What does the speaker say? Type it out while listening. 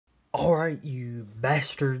Alright, you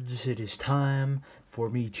bastards, it is time for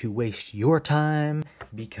me to waste your time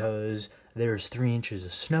because there's 3 inches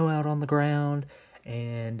of snow out on the ground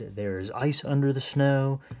and there's ice under the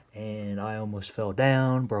snow and I almost fell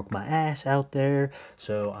down, broke my ass out there,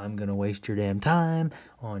 so I'm gonna waste your damn time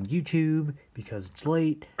on YouTube because it's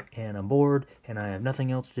late and I'm bored and I have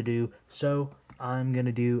nothing else to do, so I'm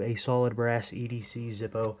gonna do a solid brass EDC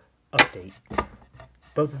Zippo update.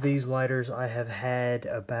 Both of these lighters I have had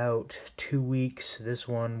about 2 weeks. This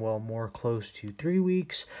one, well, more close to 3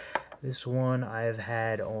 weeks. This one I've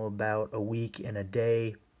had about a week and a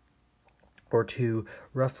day or two,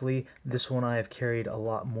 roughly. This one I have carried a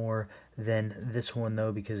lot more than this one,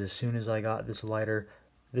 though, because as soon as I got this lighter,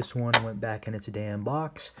 this one went back in its damn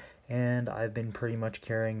box, and I've been pretty much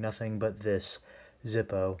carrying nothing but this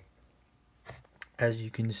Zippo. As you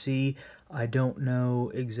can see, I don't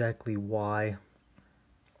know exactly why.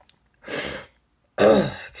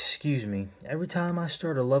 Excuse me. Every time I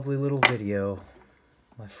start a lovely little video,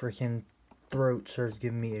 my freaking throat starts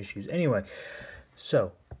giving me issues. Anyway,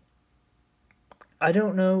 so I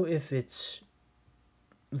don't know if it's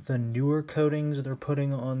the newer coatings they're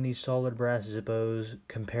putting on these solid brass Zippos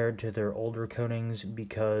compared to their older coatings,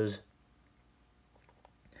 because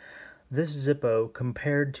this Zippo,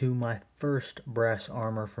 compared to my first brass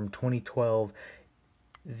armor from 2012,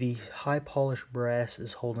 the high polished brass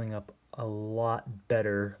is holding up a lot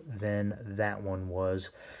better than that one was,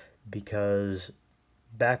 because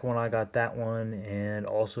back when I got that one, and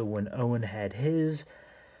also when Owen had his,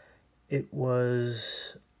 it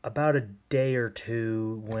was about a day or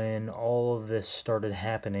two when all of this started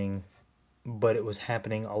happening, but it was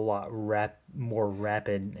happening a lot more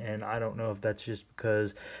rapid, and I don't know if that's just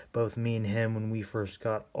because both me and him, when we first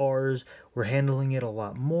got ours, were handling it a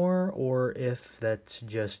lot more, or if that's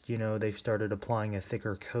just, they've started applying a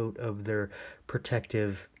thicker coat of their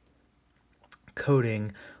protective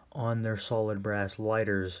coating on their solid brass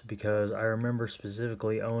lighters, because I remember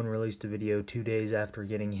specifically Owen released a video 2 days after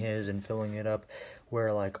getting his and filling it up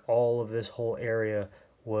where like all of this whole area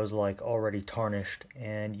was like already tarnished,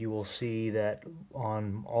 and you will see that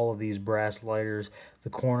on all of these brass lighters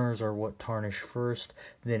the corners are what tarnish first,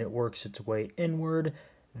 then it works its way inward,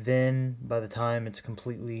 then by the time it's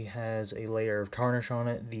completely has a layer of tarnish on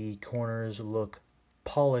it, the corners look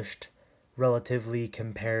polished relatively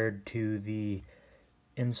compared to the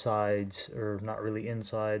insides, or not really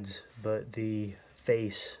insides, but the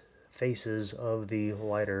faces of the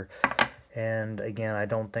lighter. And again, I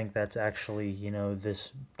don't think that's actually,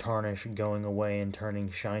 this tarnish going away and turning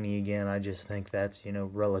shiny again. I just think that's,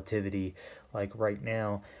 relativity. Like right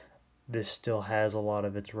now, this still has a lot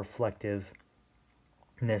of its reflectiveness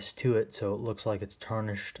to it, so it looks like it's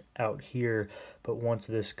tarnished out here, but once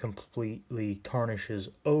this completely tarnishes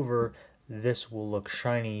over, this will look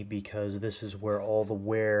shiny, because this is where all the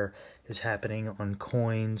wear is happening on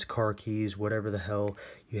coins, car keys, whatever the hell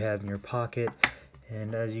you have in your pocket.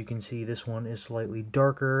 And as you can see, this one is slightly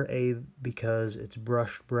darker, A, because it's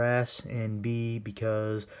brushed brass, and B,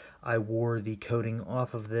 because I wore the coating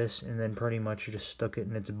off of this and then pretty much just stuck it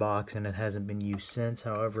in its box, and it hasn't been used since.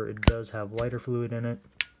 However, it does have lighter fluid in it,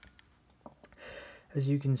 as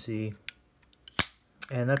you can see.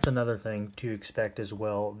 And that's another thing to expect as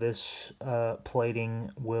well. This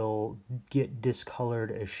plating will get discolored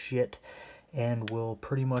as shit and will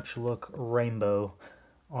pretty much look rainbow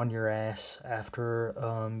on your ass after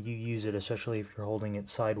you use it, especially if you're holding it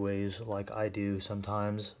sideways like I do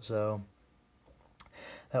sometimes. So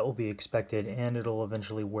that will be expected, and it'll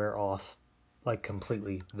eventually wear off like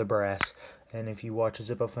completely, the brass. And if you watch a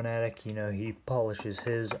Zippo Fanatic, he polishes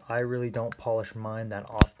his. I really don't polish mine that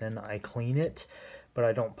often. I clean it, but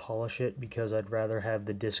I don't polish it because I'd rather have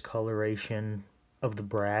the discoloration of the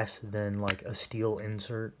brass than like a steel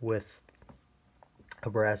insert with a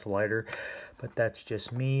brass lighter. But that's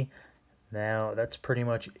just me. Now that's pretty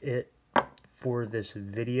much it for this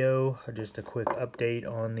video. Just a quick update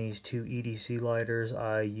on these two EDC lighters.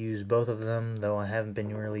 I use both of them, though I haven't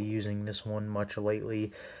been really using this one much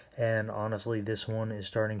lately, and honestly this one is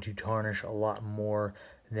starting to tarnish a lot more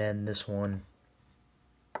than this one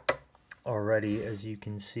already. As you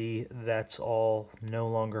can see, that's all no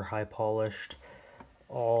longer high polished.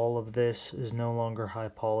 All of this is no longer high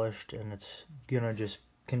polished, and it's gonna just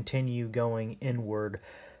continue going inward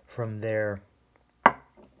from there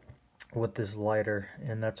with this lighter,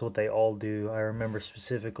 and that's what they all do. I remember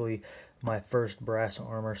specifically my first brass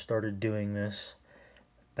armor started doing this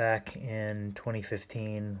back in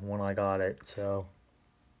 2015 when I got it. So,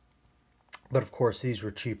 but of course these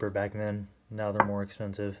were cheaper back then. Now they're more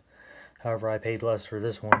expensive. However, I paid less for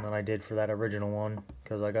this one than I did for that original one,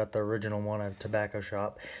 because I got the original one at a tobacco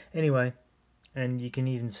shop. Anyway, and you can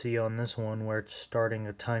even see on this one where it's starting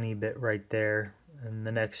a tiny bit right there. In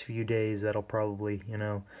the next few days, that'll probably, you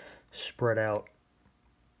know, spread out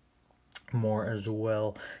more as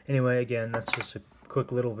well. Anyway, again, that's just a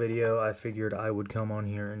quick little video I figured I would come on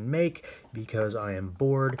here and make because I am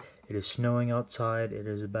bored. It is snowing outside. It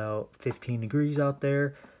is about 15 degrees out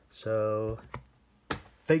there, so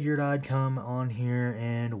figured I'd come on here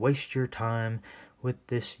and waste your time with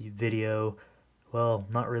this video. Well,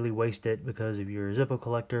 not really waste it, because if you're a Zippo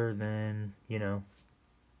collector, then, you know,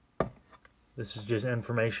 this is just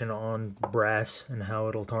information on brass and how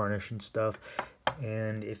it'll tarnish and stuff.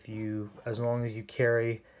 And if you, as long as you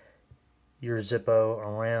carry your Zippo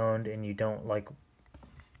around and you don't like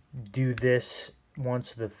do this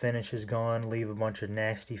once the finish is gone, leave a bunch of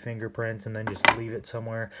nasty fingerprints and then just leave it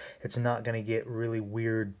somewhere, it's not going to get really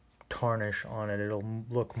weird tarnish on it. It'll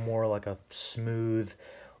look more like a smooth,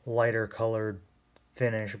 lighter colored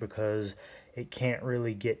finish, because it can't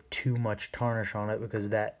really get too much tarnish on it, because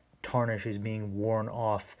that tarnish is being worn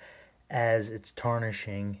off as it's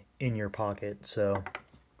tarnishing in your pocket. So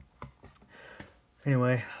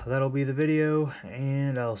anyway, that'll be the video,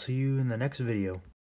 and I'll see you in the next video.